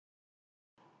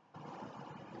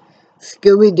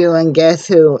Scooby-Doo and Guess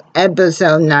Who,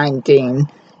 episode 19,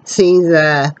 sees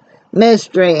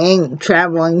Mystery Inc.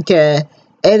 traveling to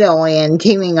Italy and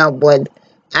teaming up with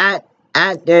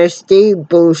actor Steve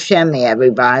Buscemi,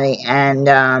 everybody.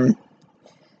 And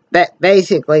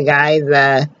basically, guys,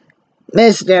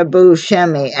 Mr.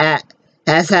 Buscemi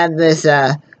has had this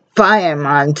fire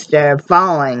monster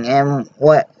following him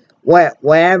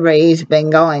wherever he's been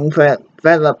going for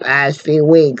the past few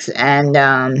weeks.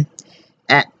 And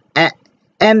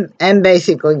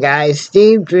basically, guys,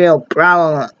 Steve's real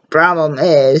problem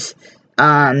is,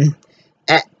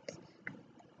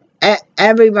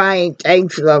 everybody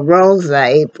takes the roles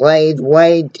that he plays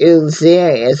way too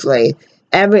seriously.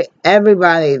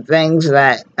 Everybody thinks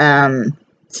that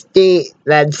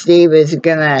Steve is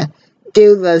gonna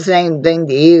do the same thing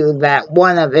to you that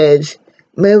one of his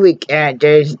movie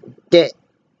characters did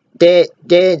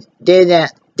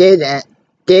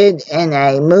in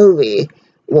a movie.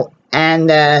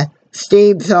 And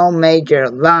Steve's whole major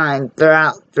line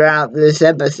throughout this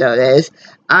episode is,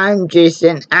 "I'm just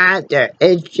an actor.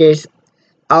 It's just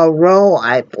a role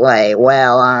I play."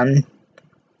 Well,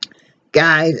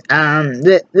 guys,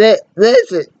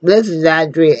 this is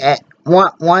actually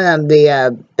one of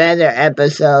the better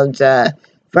episodes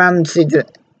from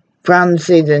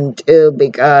season 2,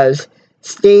 because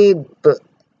Steve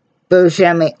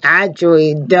Buscemi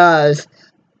actually does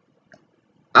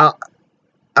a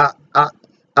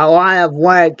lot of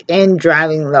work in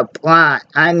driving the plot.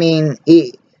 I mean,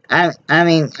 you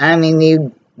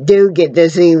do get to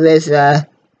see this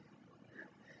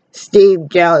Steve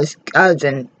jealous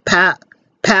cousin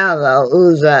Paolo,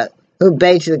 who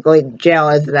basically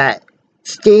jealous that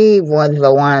Steve was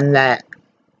the one that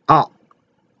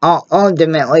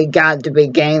ultimately got to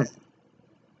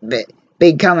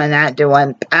become an actor,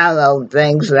 when Paolo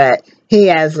thinks that he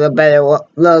has the better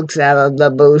looks out of the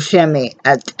Buscemi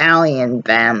Italian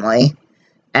family.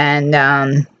 And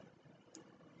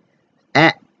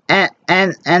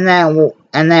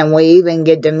then we even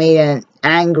get to meet an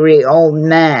angry old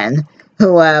man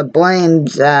who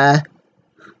blames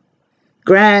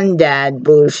Granddad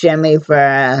Buscemi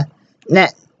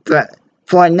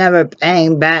for never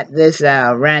paying back this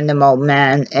random old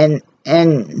man in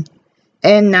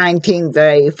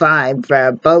 1935 for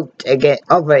a boat ticket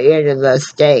over here to the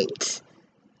States.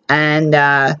 And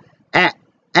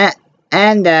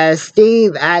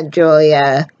Steve actually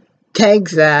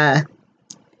takes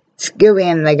Scooby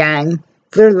and the gang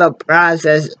through the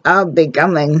process of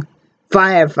becoming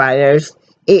firefighters,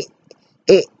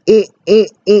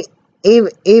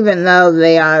 even though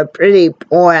they are pretty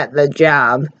poor at the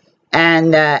job.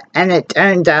 And it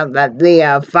turns out that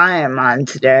the fire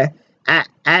monster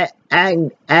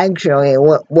actually,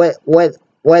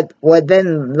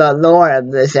 within the lore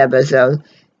of this episode,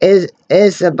 is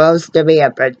supposed to be a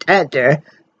protector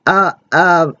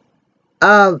of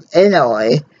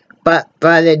Italy, but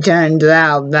it turns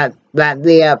out that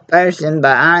the person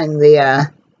behind the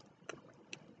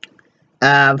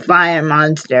fire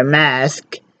monster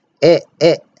mask is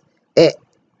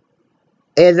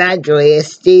actually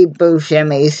Steve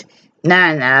Buscemi's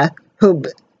Nana, who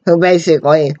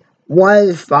basically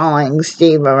was following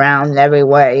Steve around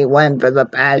everywhere he went for the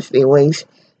past few weeks,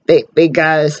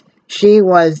 because she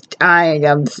was tired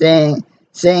of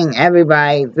seeing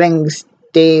everybody think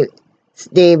Steve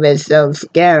is so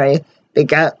scary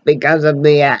because of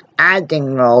the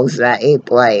acting roles that he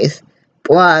plays.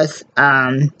 Plus,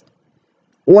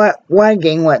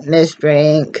 working with Mystery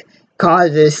Inc.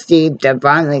 causes Steve to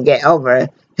finally get over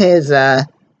his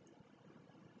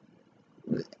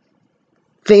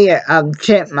fear of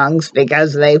chipmunks,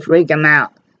 because they freak him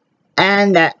out.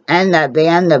 And at the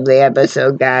end of the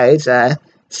episode, guys,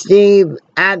 Steve,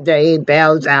 after he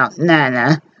bails out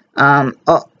Nana,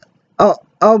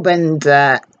 opens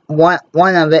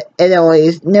one of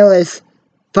Italy's newest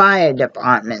fire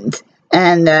departments.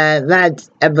 And that's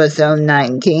episode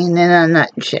 19 in a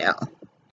nutshell.